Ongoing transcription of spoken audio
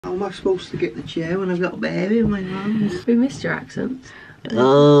am I supposed to get the chair when I've got a baby in my arms? We missed your accents.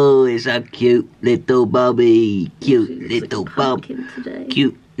 Oh, it's a cute little Bobby. Cute little Bob.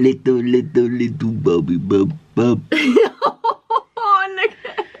 Cute little Bobby bub. Oh, look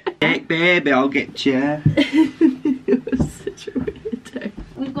at it. Hey, baby, I'll get chair. It was such a weirdo.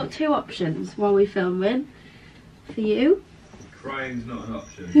 We've got two options while we're filming for you. Crying's not an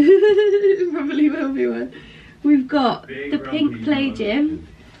option. Probably will be one. We've got Being the pink grumpy, play not gym,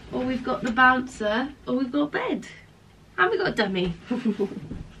 or we've got the bouncer, or we've got bed. And we got a dummy.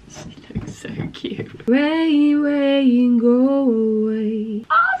 She looks so cute. Rain, rain, go away.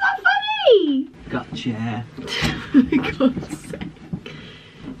 Oh, is that funny? Got chair. For God's sake.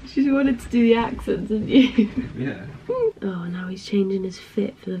 She wanted to do the accents, didn't you? Yeah. Oh, now he's changing his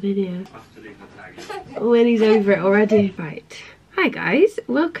fit for the video. When he's over it already. Right. Hi guys,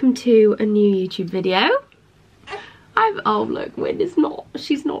 welcome to a new YouTube video. Oh look, Win is not,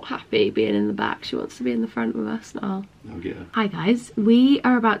 she's not happy being in the back. She wants to be in the front with us now. I'll get her. Hi guys, we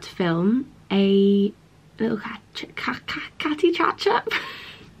are about to film a little catty catch-up.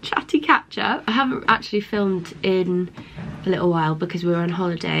 Chatty catch-up. I haven't actually filmed in a little while because we were on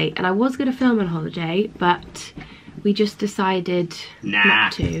holiday, and I was going to film on holiday, but we just decided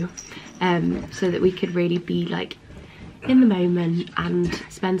not to, so that we could really be like in the moment and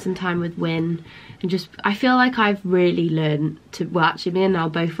spend some time with Win. And just, I feel like I've really learned to, well actually me and Al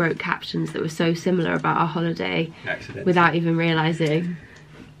both wrote captions that were so similar about our holiday without even realising,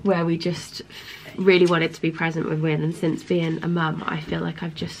 where we just really wanted to be present with Win. And since being a mum, I feel like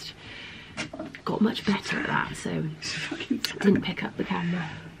I've just got much better at that, so didn't pick up the camera.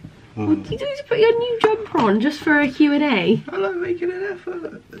 What did you do to put your new jumper on just for a Q&A? I like making an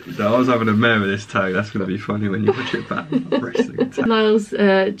effort. So I was having a mare with this toe. That's going to be funny when you watch it back. Niles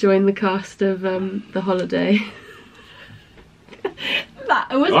joined the cast of The Holiday.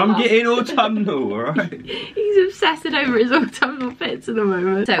 I'm getting autumnal, alright? He's obsessing over his autumnal fits at the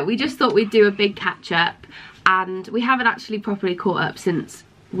moment. So we just thought we'd do a big catch up, and we haven't actually properly caught up since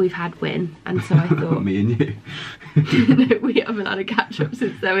we've had Win, and so I thought me and you. no, we haven't had a catch up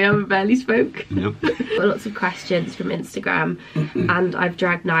since then. We haven't barely spoke. Nope. Got lots of questions from Instagram and I've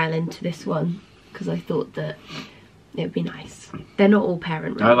dragged Niall into this one because I thought that it would be nice. They're not all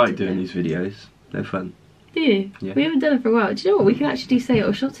parent related. I like doing these videos. They're fun. Do you? Yeah. We haven't done it for a while. Do you know what? We can actually do Say It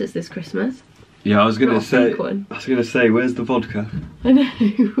or Shot It this Christmas. Yeah, I was gonna Not a say. fake one. I was gonna say, where's the vodka? I know,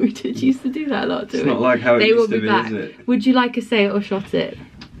 we did used to do that a lot, didn't It's we? not like how it They will used to be be, back. is it? Would you like a Say It or Shot It?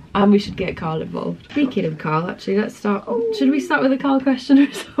 And we should get Carl involved. Speaking of Carl, actually, let's start. Should we start with a Carl question, or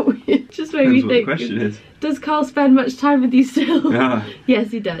is that weird? Just made me Depends what the think. question is. Does Carl spend much time with you still? Yeah.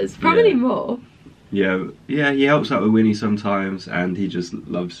 Yes, he does. Probably Yeah. more. Yeah, he helps out with Winnie sometimes, and he just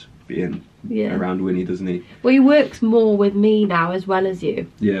loves being around Winnie, doesn't he? Well, he works more with me now as well as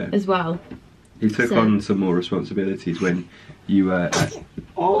you. Yeah. As well. He took on some more responsibilities when you were at...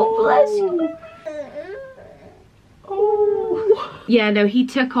 Oh, bless you. Oh. Yeah, no, he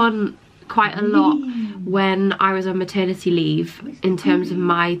took on quite a lot when I was on maternity leave in terms of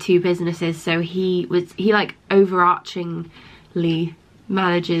my two businesses. So he like overarchingly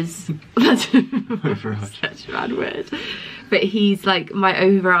manages. That's such a bad word. But he's like my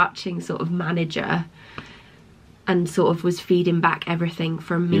overarching sort of manager, and sort of was feeding back everything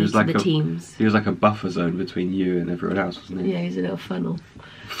from me to the teams. He was like a buffer zone between you and everyone else, wasn't he? Yeah, he's a little funnel.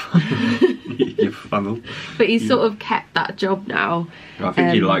 Your funnel. But he's sort of kept that job now. I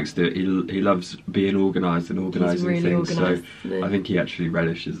think he likes it. He loves being organised and organising really things. organised, so I think he actually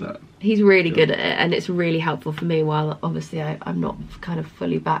relishes that. He's really good at it, and it's really helpful for me. While obviously I'm not kind of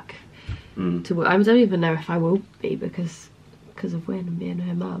fully back to work. I don't even know if I will be because of Win and being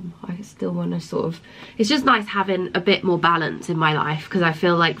her mum. I still want to sort of. It's just nice having a bit more balance in my life, because I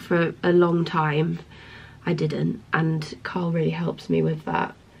feel like for a long time I didn't, and Carl really helps me with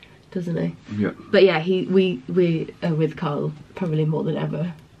that, doesn't he? Yeah. But yeah, we are with Carl probably more than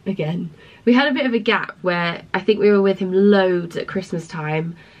ever again. We had a bit of a gap where I think we were with him loads at Christmas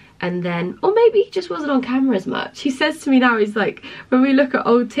time, and then, or maybe he just wasn't on camera as much. He says to me now, he's like, when we look at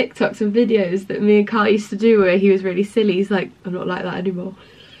old TikToks and videos that me and Carl used to do where he was really silly, he's like, I'm not like that anymore.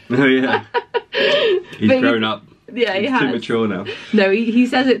 Oh yeah. He's grown up. Yeah, he He's has. too mature now. No, he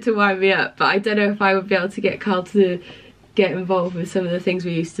says it to wind me up, but I don't know if I would be able to get Carl to get involved with some of the things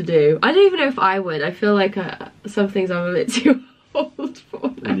we used to do. I don't even know if I would. I feel like some things I'm a bit too old for.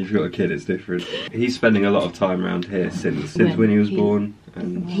 When you've got a kid, it's different. He's spending a lot of time around here since when he was born.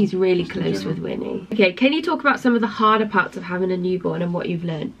 And he's really close with Winnie. Okay, can you talk about some of the harder parts of having a newborn and what you've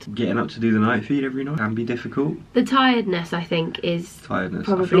learnt? Getting up to do the night feed every night can be difficult. The tiredness, I think, is Tiredness.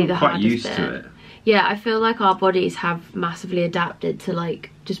 probably I feel the quite hardest used bit. to it. Yeah, I feel like our bodies have massively adapted to like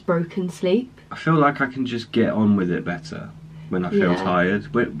just broken sleep. I feel like I can just get on with it better when I feel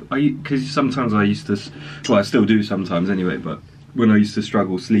tired. Because sometimes I used to, well, I still do sometimes anyway, but when I used to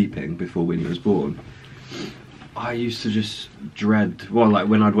struggle sleeping before Winnie was born, I used to just dread, well, like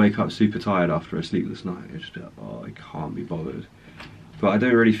when I'd wake up super tired after a sleepless night, I'd just be like, oh, I can't be bothered. But I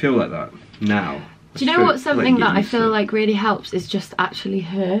don't really feel like that now. Do you know what, something that I feel like really helps is just actually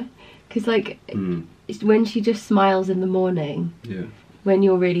her? Because like, it's when she just smiles in the morning, when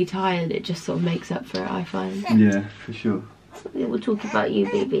you're really tired, it just sort of makes up for it, I find. Yeah, for sure. We'll talk about you,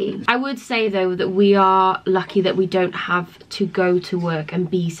 baby. I would say though that we are lucky that we don't have to go to work and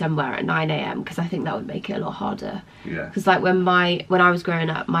be somewhere at 9 AM, because I think that would make it a lot harder. Yeah. Because like when I was growing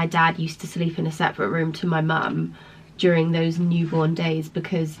up, my dad used to sleep in a separate room to my mum during those newborn days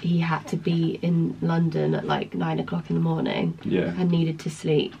because he had to be in London at like 9 o'clock in the morning and needed to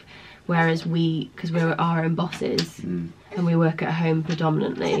sleep. Whereas because we're our own bosses and we work at home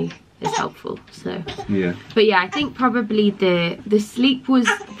predominantly, it's helpful. So but yeah, I think probably the sleep was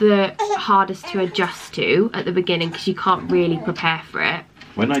the hardest to adjust to at the beginning because you can't really prepare for it.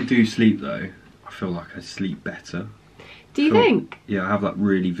 When I do sleep though, I feel like I sleep better. Do you think? Yeah, I have like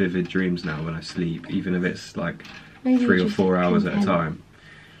really vivid dreams now when I sleep, even if it's like 3 or 4 hours at a time.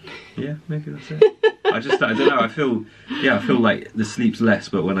 Yeah, maybe that's it. I don't know, I feel like the sleep's less,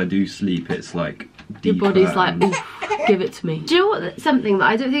 but when I do sleep it's like deeper. Your body's like, oof, give it to me. Do you know what, something that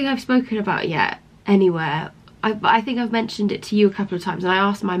I don't think I've spoken about yet anywhere, I think I've mentioned it to you a couple of times, and I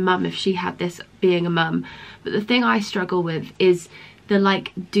asked my mum if she had this being a mum, but the thing I struggle with is the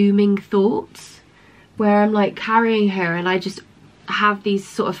like dooming thoughts, where I'm like carrying her and I just have these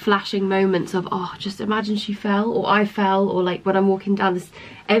sort of flashing moments of, oh, just imagine she fell, or I fell, or like when I'm walking down this,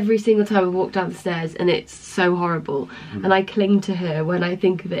 every single time I walk down the stairs, and it's so horrible, and I cling to her when I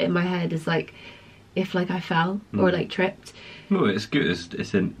think of it in my head as like, if like I fell or like tripped. Well, it's good,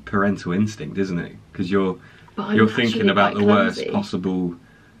 it's a parental instinct, isn't it? Because you're thinking about the worst possible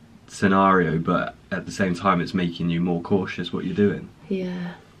scenario, but at the same time it's making you more cautious what you're doing.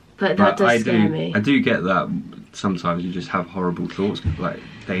 Yeah. But that does scare me. I do get that sometimes you just have horrible thoughts, like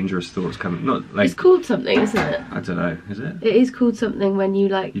dangerous thoughts coming. Not like, it's called something, isn't it? I don't know, is it? It is called something when you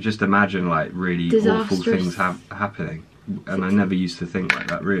like... You just imagine like really awful things happening. And I never used to think like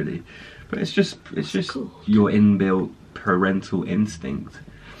that really. But it's just your inbuilt parental instinct.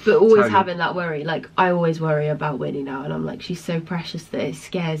 But always having that worry. Like, I always worry about Winnie now, and I'm like, she's so precious that it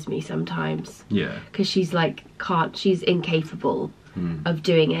scares me sometimes. Yeah. Because she's like, she's incapable of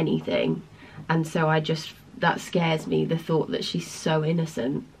doing anything, and so that scares me, the thought that she's so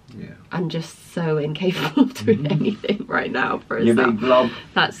innocent and just so incapable of doing anything right now for herself. You big blob.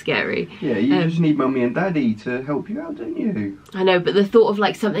 That's scary. Yeah, you just need mummy and daddy to help you out, don't you? I know, but the thought of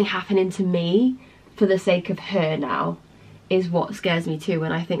like something happening to me for the sake of her now is what scares me too,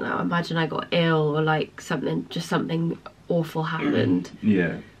 when I think like, imagine I got ill, or like something awful happened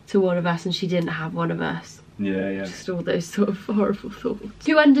to one of us and she didn't have one of us. Yeah. Just all those sort of horrible thoughts.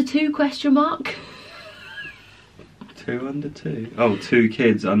 2 under 2 question mark? 2 under 2? Oh, 2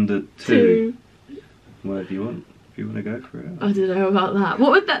 kids under 2. Whatever you want. If you want to go for it. I don't know about that. What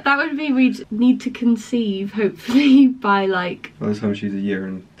would that would mean? We'd need to conceive, hopefully, by like... By the time she's 1 year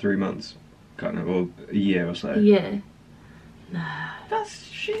and 3 months. Kind of, or a year or so. Yeah. Nah.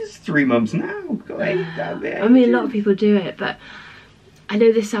 She's 3 months now. Got 8 down there. I mean, a lot of people do it, but I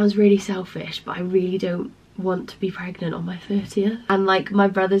know this sounds really selfish, but I really don't want to be pregnant on my 30th. And like, my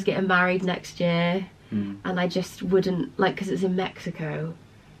brother's getting married next year, and I just wouldn't, like, because it's in Mexico,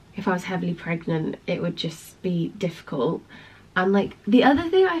 if I was heavily pregnant it would just be difficult. And like, the other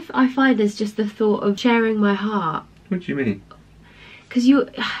thing I find is just the thought of sharing my heart. What do you mean? Because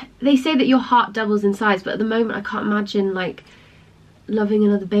they say that your heart doubles in size, but at the moment I can't imagine like loving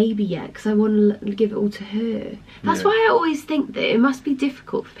another baby yet, because I want to give it all to her. That's why I always think that it must be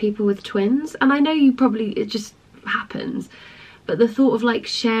difficult for people with twins, and I know it just happens, but the thought of like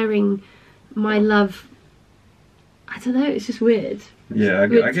sharing my love, I don't know, it's just weird. Yeah, I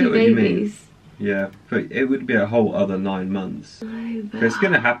get what you mean. Yeah, but it would be a whole other 9 months. No, but it's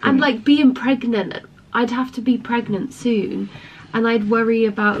gonna happen. And like being pregnant, I'd have to be pregnant soon, and I'd worry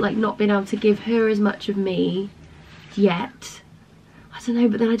about like not being able to give her as much of me yet. I don't know,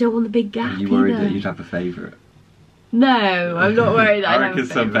 but then I don't want the big gap. Are you worried that you'd have a favourite? No, I'm not worried. I reckon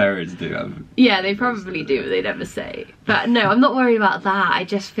some parents do have. Yeah, they probably do, but they never say. But no, I'm not worried about that. I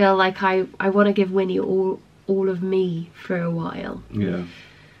just feel like I want to give Winnie all of me for a while. Yeah,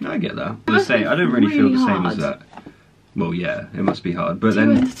 I get that. I don't really feel the same as that. Well, yeah, it must be hard, but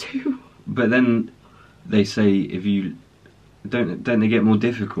then. But then they say if you don't they get more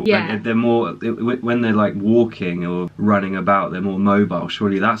difficult? Yeah. Like, they're more, when they're like walking or running about, they're more mobile.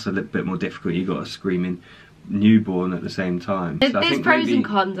 Surely that's a little bit more difficult. You got a screaming newborn at the same time. There's pros and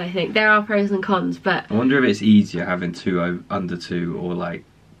cons, I think. There are pros and cons, but I wonder if it's easier having two under 2, or like,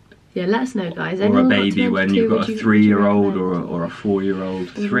 yeah, let us know, guys. or a baby when you've got a 3-year-old or a 4-year-old.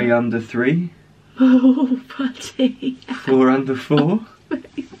 3 under 3? Oh, buddy. 4 under 4?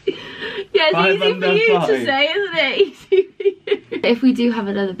 Yeah, it's 5 easy for under you 5. to say, isn't it? Easy for you. If we do have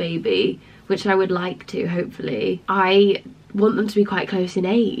another baby, which I would like to, hopefully, I want them to be quite close in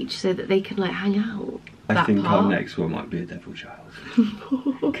age so that they can like hang out. I think our next one might be a devil child.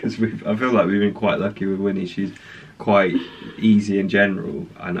 Because I feel like we've been quite lucky with Winnie. She's quite easy in general,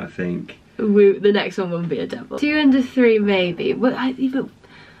 and I think the next one will be a devil. 2 under 3 maybe. Well,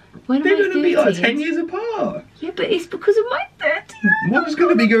 when they're going to be like 30s? 10 years apart. Yeah, but it's because of my 30. One's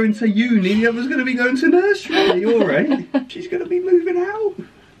going to be going to uni, the other's going to be going to nursery. You're right. She's going to be moving out.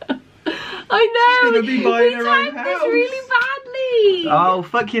 I know. She's going to be buying her own We timed house. this really badly. Oh,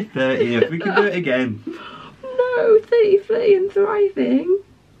 fuck your 30th. We can do it again. No, 30, 30 and thriving.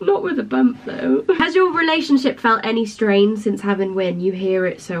 Not with a bump though. Has your relationship felt any strain since having Win? You hear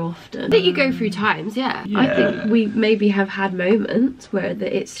it so often. I think you go through times, yeah. I think we maybe have had moments where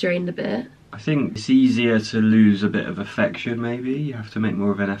it's strained a bit. I think it's easier to lose a bit of affection, maybe. You have to make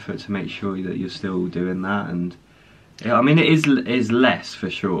more of an effort to make sure that you're still doing that. And yeah, I mean, it is less for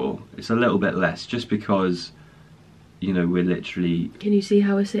sure. It's a little bit less just because, you know, we're literally... Can you see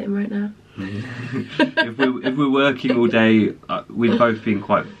how we're sitting right now? if we're working all day, we've both been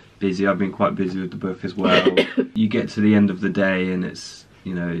quite busy. I've been quite busy with the book as well. You get to the end of the day and it's,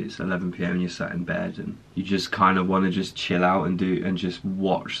 you know, it's 11 PM and you're sat in bed and you just kind of want to just chill out and just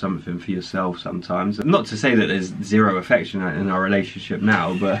watch something for yourself sometimes. Not to say that there's zero affection in our relationship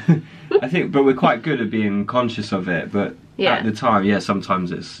now, but but we're quite good at being conscious of it. But at the time, yeah,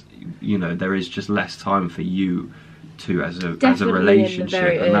 sometimes it's, you know, there is just less time for you to as a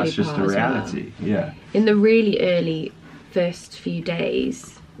relationship, and that's just the reality. Well. Yeah. In the really early first few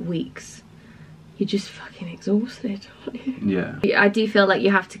days, weeks, you're just fucking exhausted, aren't you? Yeah. I do feel like you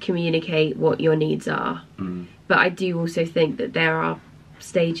have to communicate what your needs are, but I do also think that there are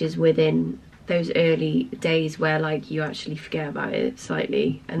stages within those early days where like you actually forget about it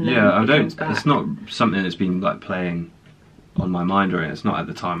slightly, and then I don't. It's not something that's been like playing on my mind, or it's not at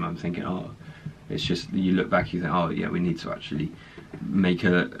the time I'm thinking, oh. It's just you look back, you think, oh yeah, we need to actually make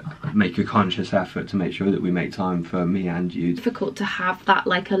a conscious effort to make sure that we make time for me and you. It's difficult to have that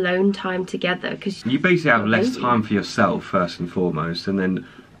like alone time together because you basically have less time for yourself first and foremost, and then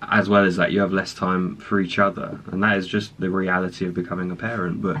as well as that you have less time for each other, and that is just the reality of becoming a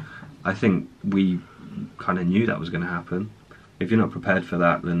parent. But I think we kind of knew that was going to happen. If you're not prepared for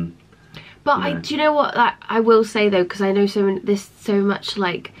that, then. But do you know what? Like, I will say though, because I know there's so much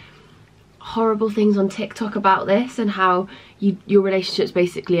like horrible things on TikTok about this and how your relationship's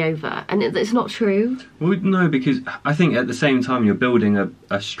basically over, and it's not true. Well, no, because I think at the same time you're building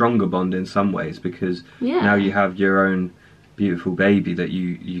a stronger bond in some ways, because now you have your own beautiful baby that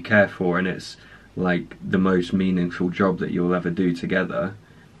you care for, and it's like the most meaningful job that you'll ever do together.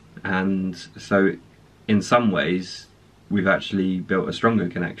 And so in some ways we've actually built a stronger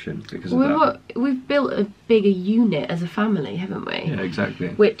connection because of that. We've built a bigger unit as a family, haven't we? Yeah, exactly.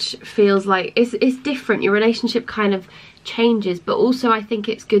 Which feels like it's different. Your relationship kind of changes, but also I think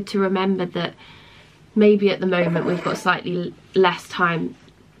it's good to remember that maybe at the moment we've got slightly less time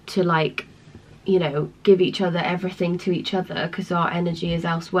to like, you know, give each other everything to each other because our energy is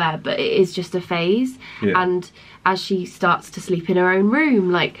elsewhere, but it is just a phase. And as she starts to sleep in her own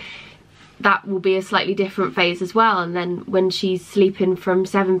room, like, that will be a slightly different phase as well. And then when she's sleeping from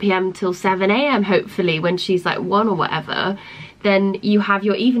 7 PM till 7 AM, hopefully when she's like 1 or whatever, then you have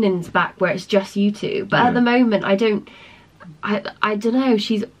your evenings back where it's just you two. But at the moment I don't know,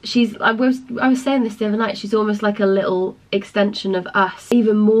 I was saying this the other night, she's almost like a little extension of us,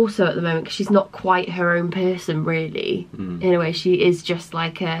 even more so at the moment, because she's not quite her own person really. In a way, she is just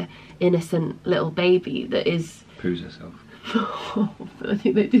like a innocent little baby that is poos herself. I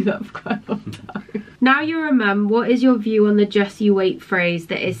think they do that for quite a long time. Now you're a mum, what is your view on the just you wait phrase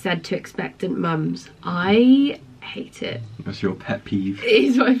that is said to expectant mums? I hate it. That's your pet peeve. It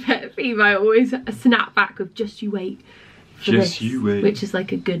is my pet peeve. I always snap back with just you wait for just this, you wait, which is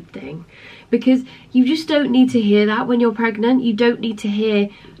like a good thing, because you just don't need to hear that when you're pregnant. You don't need to hear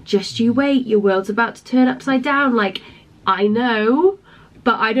just you wait, your world's about to turn upside down. Like, I know,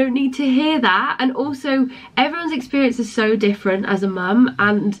 but I don't need to hear that. And also everyone's experience is so different as a mum,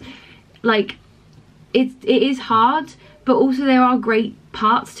 and like it is hard, but also there are great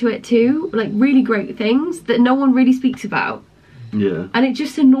parts to it too, like really great things that no one really speaks about. Yeah. And it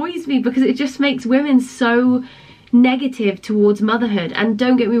just annoys me because it just makes women so negative towards motherhood. And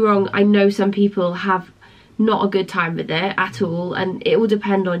don't get me wrong, I know some people have not a good time with it at all, and it will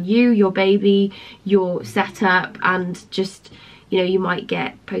depend on you, your baby, your setup, and just, you know, you might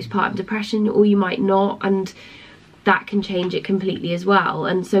get postpartum depression or you might not, and that can change it completely as well,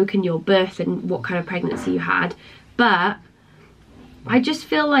 and so can your birth and what kind of pregnancy you had. But I just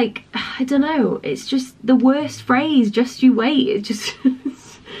feel like, I don't know, it's just the worst phrase, just you wait. It just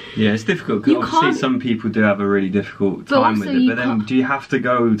yeah, it's difficult because obviously some people do have a really difficult time with it, but then do you have to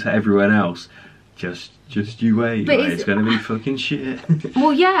go to everyone else? Just you wait, but it's gonna be fucking shit.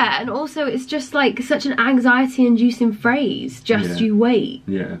 Well, yeah, and also it's just like such an anxiety-inducing phrase, just you wait.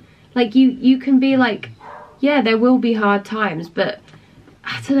 Yeah. Like you can be like, yeah, there will be hard times, but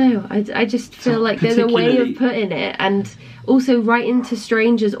I don't know, I just feel like there's a way of putting it. And also writing to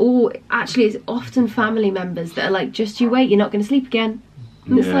strangers, or actually it's often family members that are like, just you wait, you're not gonna sleep again.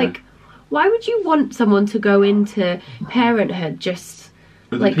 And it's like, why would you want someone to go into parenthood just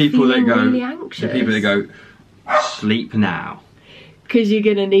but like the people that go, really anxious? the people that go, sleep now. Because you're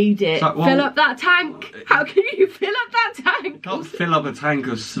gonna need it. Like, well, fill up that tank. How can you fill up that tank? You can't fill up a tank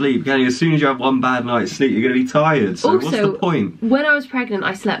of sleep, can you? As soon as you have one bad night's sleep, you're gonna be tired. So also, what's the point? When I was pregnant,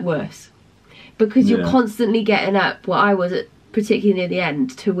 I slept worse because you're constantly getting up. Well, I was particularly near the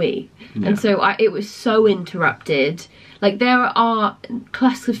end to wee, and so it was so interrupted. Like, there are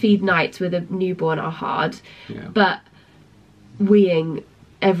cluster feed nights with a newborn are hard, but weeing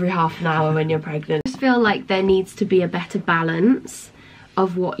every half an hour when you're pregnant. I just feel like there needs to be a better balance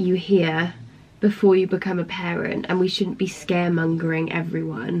of what you hear before you become a parent, and we shouldn't be scaremongering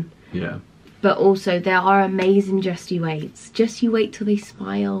everyone. Yeah. But also, there are amazing just you waits. Just you wait till they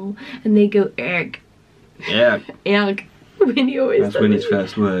smile and they go egg. Yeah. Yuck. Winnie always That's Winnie's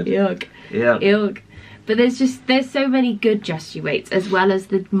first word. Yuck. Yeah. Yuck. But there's so many good just you waits as well as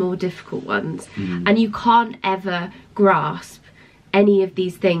the more difficult ones. And you can't ever grasp any of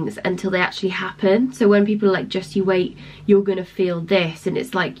these things until they actually happen. So when people are like, just you wait, you're gonna feel this, and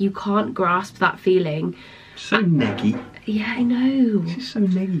it's like, you can't grasp that feeling. So neggy. Yeah, I know. She's so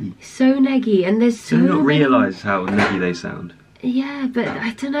neggy. So neggy, and there's so Do not many... realise how neggy they sound. Yeah, but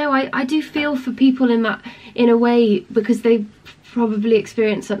I don't know, I do feel for people in a way, because they've probably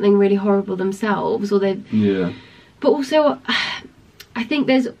experienced something really horrible themselves, or they've... Yeah. But also, I think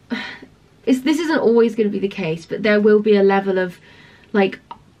this isn't always going to be the case, but there will be a level of, like,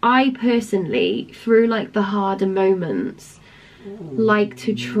 I personally, through like the harder moments, like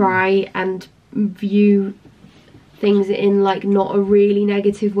to try and view things in like not a really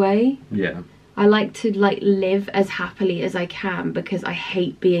negative way. Yeah. I like to like live as happily as I can because I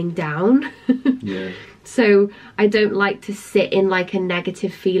hate being down. Yeah. So I don't like to sit in like a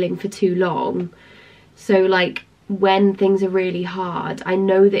negative feeling for too long. So like when things are really hard, I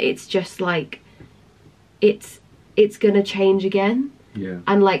know that it's just like it's gonna change again. Yeah.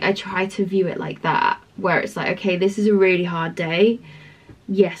 And like I try to view it like that, where it's like, okay, this is a really hard day.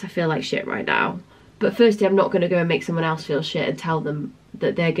 Yes, I feel like shit right now. But firstly, I'm not gonna go and make someone else feel shit and tell them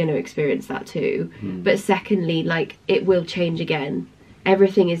that they're gonna experience that too. But secondly, like, it will change again.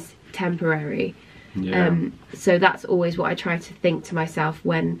 Everything is temporary. Yeah. So that's always what I try to think to myself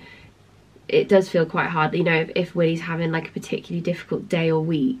when it does feel quite hard. You know, if Winnie's having like a particularly difficult day or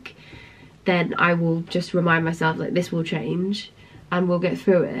week, then I will just remind myself like this will change and we'll get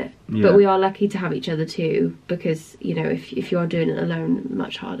through it. Yeah. But we are lucky to have each other too, because, you know, if you are doing it alone,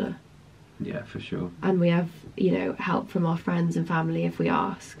 much harder. Yeah, for sure. And we have, you know, help from our friends and family if we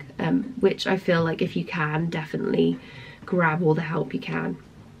ask, which I feel like if you can, definitely grab all the help you can,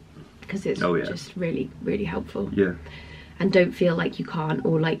 because it's just really, really helpful. Yeah. And don't feel like you can't,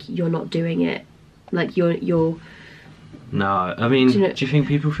 or like you're not doing it, like you're No, I mean, do you think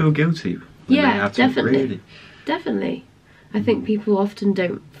people feel guilty when they have to? Definitely. Really? Definitely. I think people often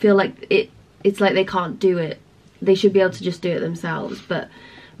don't feel like it's like they can't do it. They should be able to just do it themselves. But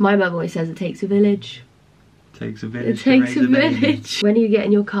my mum always says it takes a village. Takes a village. It takes a village. When you get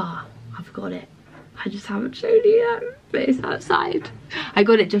in your car, I've got it. I just haven't shown you yet, but it's outside. I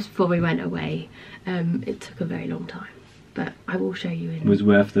got it just before we went away. It took a very long time, but I will show you. It was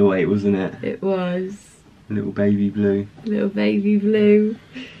worth the wait, wasn't it? It was. Little baby blue. Little baby blue.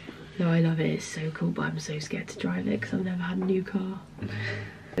 No, I love it. It's so cool, but I'm so scared to drive it because I've never had a new car.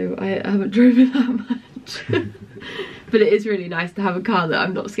 So I haven't driven that much. But it is really nice to have a car that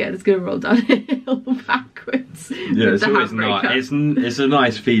I'm not scared it's going to roll downhill backwards. Yeah, it's always nice. It's a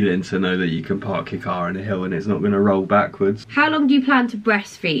nice feeling to know that you can park your car in a hill and it's not going to roll backwards. How long do you plan to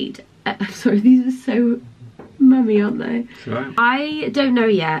breastfeed? Sorry, these are so mummy, aren't they? It's alright. I don't know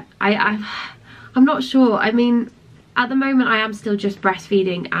yet. I'm not sure. I mean, at the moment I am still just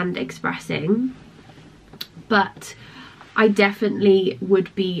breastfeeding and expressing, but I definitely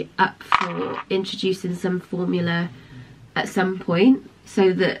would be up for introducing some formula at some point,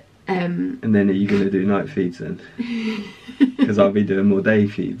 so that and then are you going to do night feeds then? Because I'll be doing more day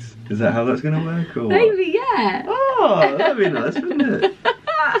feeds. Is that how that's going to work? Or maybe, yeah. Oh, that'd be nice, wouldn't it?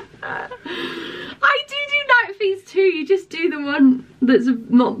 I do night feeds too. You just do the one that's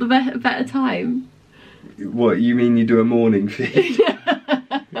not the better time. What, you mean you do a morning feed?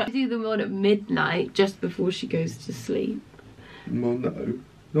 I do the one at midnight, just before she goes to sleep. Well, no,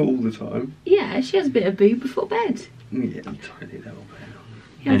 not all the time. Yeah, she has a bit of boob before bed. Yeah, a tiny little bit.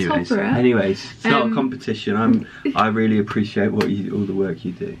 Yeah, top her up. Anyways, it's not a competition. I really appreciate all the work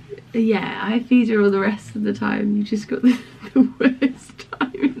you do. Yeah, I feed her all the rest of the time. You just got the worst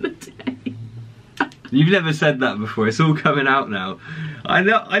time in the day. You've never said that before. It's all coming out now. I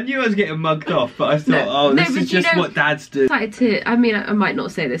knew I was getting mugged off, but I thought, this is just what dads do. I mean, I might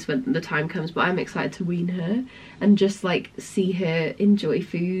not say this when the time comes, but I'm excited to wean her and just like see her enjoy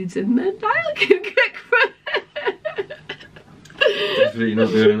foods, and then I can cook for her. Definitely not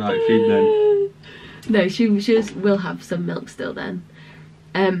doing a night feed then. No, she will have some milk still then.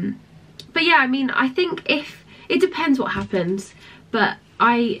 But yeah, I mean, I think it depends what happens, but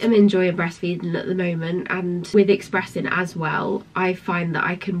I am enjoying breastfeeding at the moment, and with expressing as well, I find that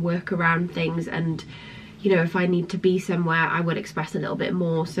I can work around things, and you know, if I need to be somewhere, I would express a little bit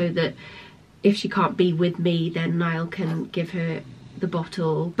more, so that if she can't be with me, then Niall can give her the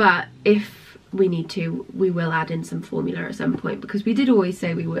bottle. But if we need to, we will add in some formula at some point, because we did always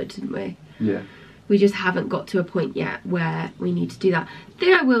say we would, didn't we? Yeah. We just haven't got to a point yet where we need to do that. The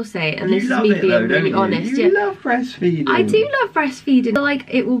thing I will say, and this is me being really honest, you love breastfeeding. I do love breastfeeding. I feel like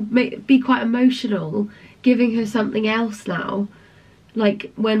it will be quite emotional giving her something else now,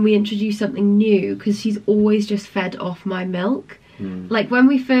 like when we introduce something new, because she's always just fed off my milk. Like when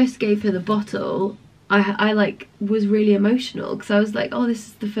we first gave her the bottle, I like was really emotional, because I was like, oh, this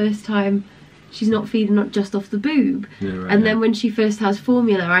is the first time she's not feeding not just off the boob. Yeah, right, and then when she first has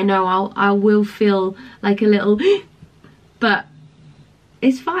formula, I know I will feel like a little but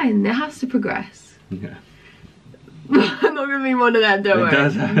it's fine, it has to progress. Yeah. I'm not gonna be one of them, don't worry.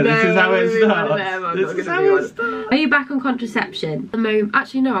 This is how it starts. This is how it starts. Are you back on contraception? At the moment,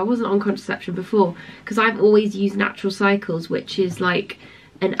 actually no, I wasn't on contraception before, because I've always used Natural Cycles, which is like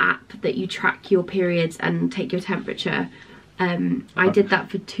an app that you track your periods and take your temperature. I did that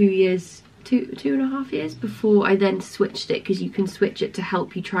for 2 years, two and a half years, before I then switched it, because you can switch it to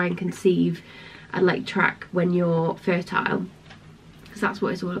help you try and conceive and like track when you're fertile, because that's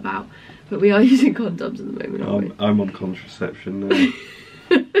what it's all about. But we are using condoms at the moment, aren't we? I'm on contraception now.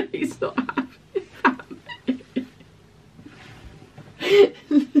 He's not happy.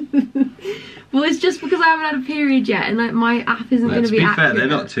 Well, it's just because I haven't had a period yet, and like my app isn't going to be accurate. To be fair,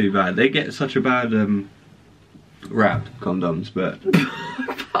 they're not too bad. They get such a bad rap, condoms, but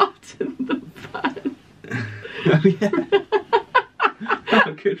pardon the pun. Oh yeah.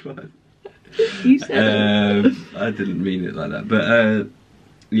 Oh, good one. You said it. I didn't mean it like that, but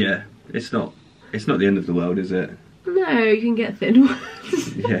yeah, it's not the end of the world, is it? No, you can get thin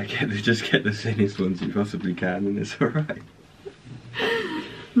ones. Yeah, just get the thinnest ones you possibly can, and it's alright.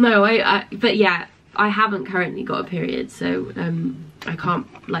 No, but yeah, I haven't currently got a period, so I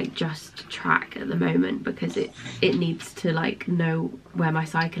can't like just track at the moment, because it needs to like know where my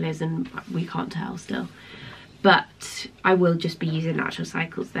cycle is, and we can't tell still. But I will just be using Natural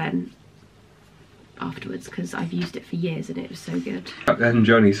Cycles then afterwards, because I've used it for years and it was so good. And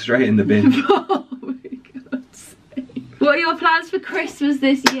Johnny straight in the bin. Oh my God's sake. What are your plans for Christmas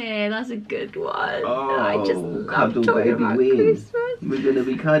this year? That's a good one. Oh, I just love cuddle talking baby about Win. Christmas. We're gonna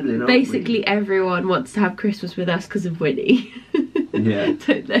be cuddling, aren't Basically everyone wants to have Christmas with us because of Winnie. Yeah.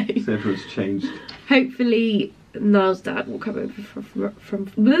 Don't they? So everyone's changed. Hopefully Niall's dad will come over from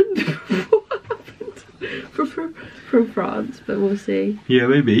France, but we'll see. Yeah,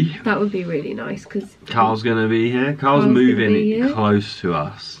 maybe. That would be really nice, because Carl's gonna be here. Carl's Carl's moving gonna be here. close to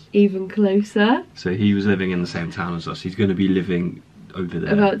us. Even closer. So he was living in the same town as us. He's gonna be living over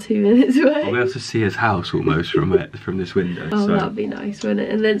there. About 2 minutes away. I'll be able to see his house almost from this window. Oh, so. that'd be nice, wouldn't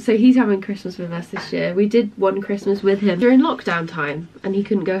it? And then, so he's having Christmas with us this year. We did one Christmas with him during lockdown time, and he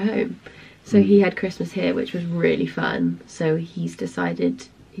couldn't go home. So he had Christmas here, which was really fun. So he's decided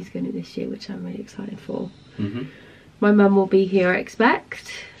he's going to this year, which I'm really excited for. My mum will be here, I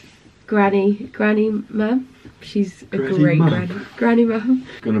expect. Granny mum. She's a great granny mum.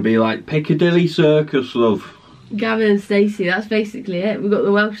 Gonna be like Piccadilly Circus, love. Gavin and Stacey, that's basically it. We've got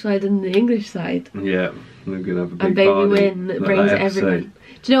the Welsh side and the English side. Yeah, we're gonna have a big and baby party, win that like brings that everyone.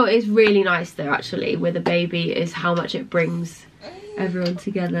 Do you know what is really nice though, actually, with a baby is how much it brings everyone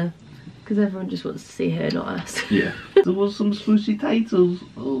together. Because everyone just wants to see her, not us. Yeah. There was some swooshy titles.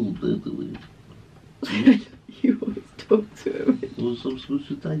 Oh, You always talk to him. there was some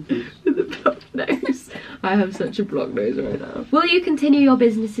swooshy titles. With a blocked nose. I have such a blocked nose right now. Will you continue your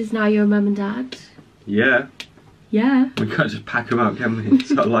businesses now you're a mum and dad? Yeah. Yeah. We can't just pack them out, can we?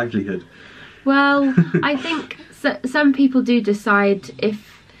 It's not a likelihood. Well, I think some people do decide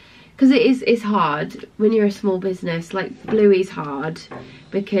if, because it's hard when you're a small business. Like Bluey's hard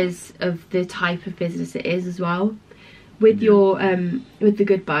because of the type of business it is as well. With your with the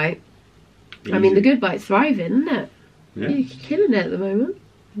Good Bite, I mean the Good Bite's thriving, isn't it? Yeah. You're killing it at the moment.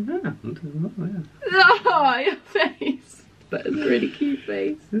 Yeah, I'm doing well, yeah. Oh, your face! That is a really cute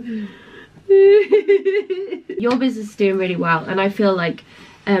face. Your business is doing really well, and I feel like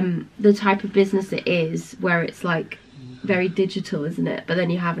the type of business it is, where it's like very digital, isn't it? But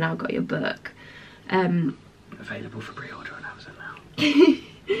then you have now got your book. Available for pre-order on Amazon now.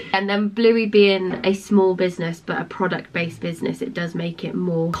 And then Bluey being a small business but a product-based business, it does make it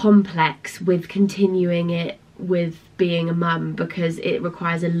more complex with continuing it with being a mum, because it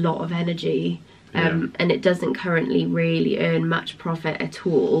requires a lot of energy. And it doesn't currently really earn much profit at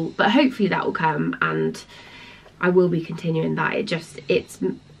all, but hopefully that will come, and I will be continuing that. It's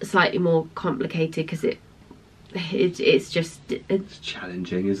slightly more complicated because it's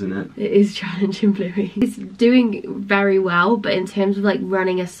challenging, isn't it? It is challenging, Bluey. It's doing very well, but in terms of like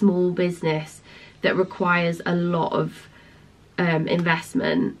running a small business that requires a lot of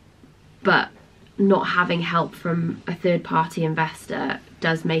investment, but not having help from a third-party investor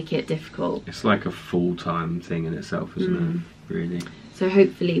does make it difficult. It's like a full-time thing in itself, isn't it? Really. So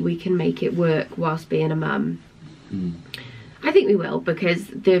hopefully we can make it work whilst being a mum. I think we will, because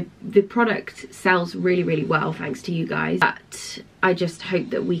the product sells really, really well thanks to you guys. But I just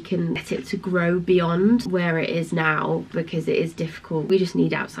hope that we can get it to grow beyond where it is now, because it is difficult. We just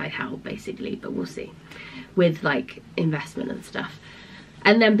need outside help basically, but we'll see, with like investment and stuff.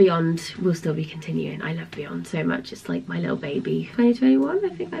 And then Beyond will still be continuing. I love Beyond so much. It's like my little baby. 2021, I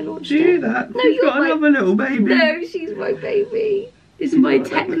think I launched it. Do that? No, you've got another little baby. No, she's my baby. It's my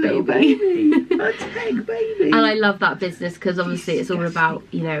tech baby. A tech baby. And I love that business because obviously it's all about,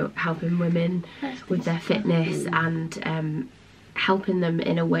 you know, helping women with their fitness and helping them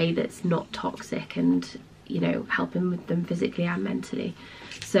in a way that's not toxic, and, you know, helping with them physically and mentally.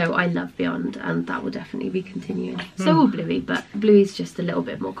 So I love Beyond, and that will definitely be continuing. So will Bluey, but Bluey's just a little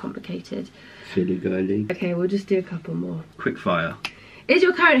bit more complicated. Silly girly. Okay, we'll just do a couple more. Quick fire. Is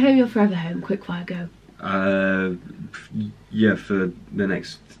your current home your forever home? Quick fire, go. Yeah, for the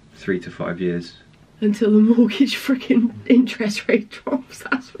next 3 to 5 years. Until the mortgage freaking interest rate drops,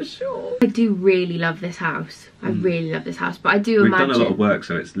 that's for sure. I do really love this house. I really love this house, but I do imagine... We've done a lot of work,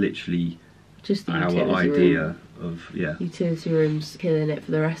 so it's literally just the our idea of, utility rooms killing it for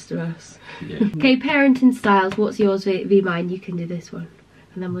the rest of us. Yeah. Okay, parenting styles. What's yours, V mine? You can do this one,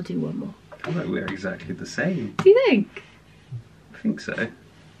 and then we'll do one more. I think we're exactly the same. Do you think? I think so.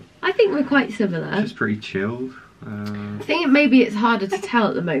 I think we're quite similar. Just pretty chilled. I think maybe it's harder to tell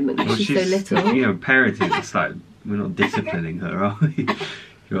at the moment because she's so little. You know, parenting, it's like, we're not disciplining her, are we? You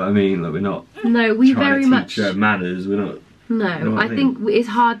know what I mean? Like, we're not. No, we very much. Teach her manners. We're not. No, you know I think it's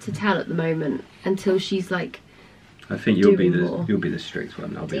hard to tell at the moment until she's like. I think you'll be the strict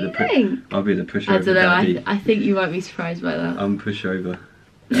one. I'll be the pushover. I don't know. Daddy. I think you might be surprised by that. I'm pushover.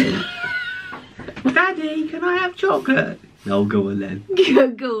 Daddy, can I have chocolate? No, go on then.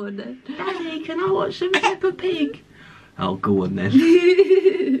 Go on then. Daddy, can I watch some Peppa Pig? Oh, go on then.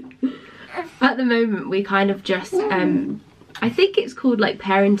 At the moment, we kind of just, I think it's called like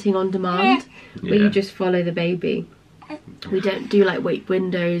parenting on demand, where you just follow the baby. We don't do like wait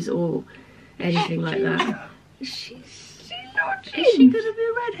windows or anything like that. She's watching. Is she gonna be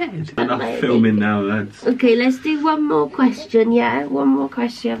a redhead? Enough filming now, lads. Okay, let's do one more question. Yeah, one more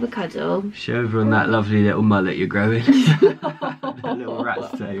question. Have a cuddle. Show over on that lovely little mullet you're growing. That little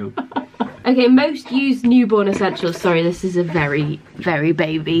rat's tail. Okay, most used newborn essentials. Sorry, this is a very, very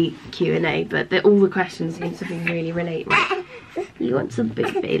baby Q&A, but all the questions seem to be really related. You want some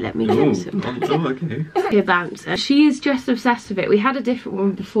baby? Let me get some. Oh, okay. Okay, bouncer. She is just obsessed with it. We had a different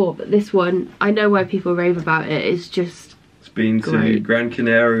one before, but this one, I know why people rave about it. It's just. It's been to Gran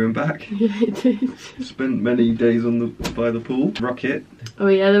Canaria and back. Yeah, it is. Spent many days by the pool. Rocket. Oh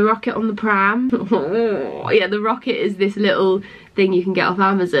yeah, the rocket on the pram. Oh, yeah, the rocket is this little thing you can get off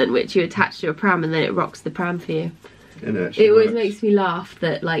Amazon, which you attach to a pram and then it rocks the pram for you. It always makes me laugh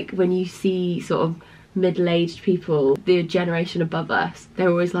that, like, when you see sort of middle-aged people, the generation above us, they're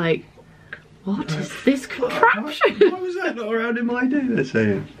always like, what is this contraption? Why was that not around in my day, they're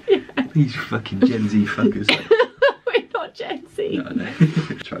saying? Yeah. These fucking Gen Z fuckers. We're not Gen Z. No, no.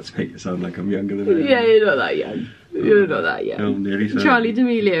 Try to make it sound like I'm younger than I am. Yeah, you're not that young. You're not that young. I'm nearly 30. Charlie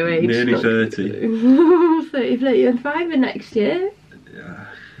D'Amelio age. Nearly 30. 30, 30 and 5 next year. Yeah.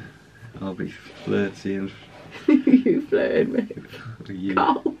 I'll be flirty. You flirting with You.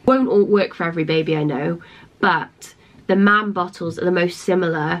 Carl. Won't all work for every baby, I know, but the man bottles are the most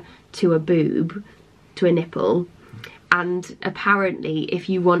similar to a boob, to a nipple, and apparently if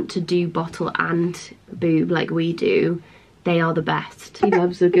you want to do bottle and boob like we do, they are the best. He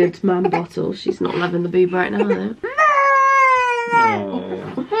loves a good man bottle. She's not loving the boob right now though.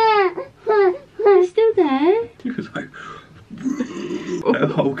 Oh. It's still there. He was like, her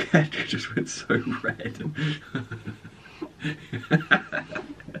whole head just went so red.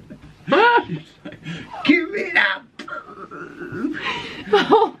 Give it up!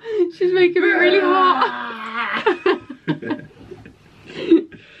 Oh, she's making me really hot.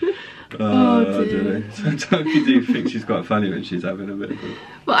 I don't know. Sometimes you do think she's quite funny when she's having a bit of a...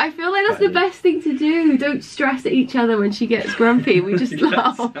 Well, I feel like that's the best thing to do. Don't stress at each other when she gets grumpy. We just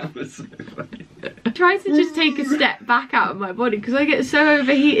laugh. That was so funny. I try to just take a step back out of my body because I get so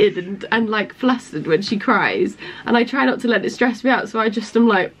overheated and like flustered when she cries, and I try not to let it stress me out, so I just am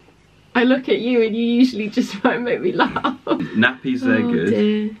like, I look at you and you usually just might make me laugh. Nappies, they're good.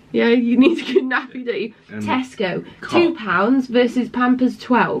 Dear. Yeah, you need a good nappy, don't you? And Tesco, £2 versus Pampers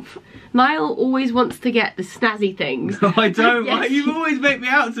 12. Niall always wants to get the snazzy things. No, I don't. Yes, You always make me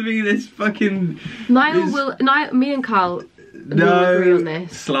out to be this fucking... Me and Carl will agree on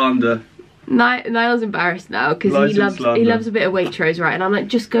this. Slander. Niall's embarrassed now because he loves a bit of Waitrose, right? And I'm like,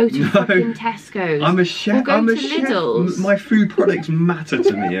 just go to fucking Tesco's. I'm a chef. Or go to Lidl's. My food products matter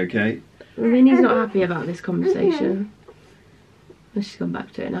to me, okay? Well, then he's not happy about this conversation. She's gone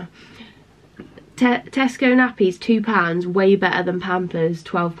back to it now. Tesco nappies, £2, way better than Pampers,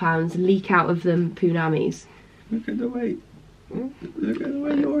 £12. Leak out of them Punamis. Look at the way. Look at the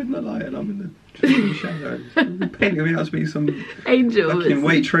way you're in the light and I'm in the shadows. You're painting me out to be some angel. Fucking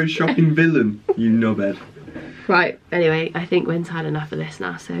Waitrose shopping villain, you knobhead. Right, anyway, I think Wynn's had enough of this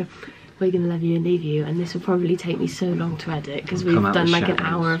now, so we're going to love you and leave you, and this will probably take me so long to edit because we've done like an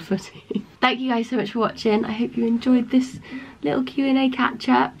hour of footage. Thank you guys so much for watching. I hope you enjoyed this little Q&A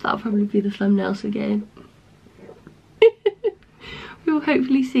catch-up. That'll probably be the thumbnails again. We will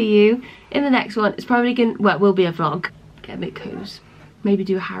hopefully see you in the next one. It's probably going to, well, it will be a vlog. Get a bit cozy. Maybe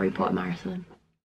do a Harry Potter marathon.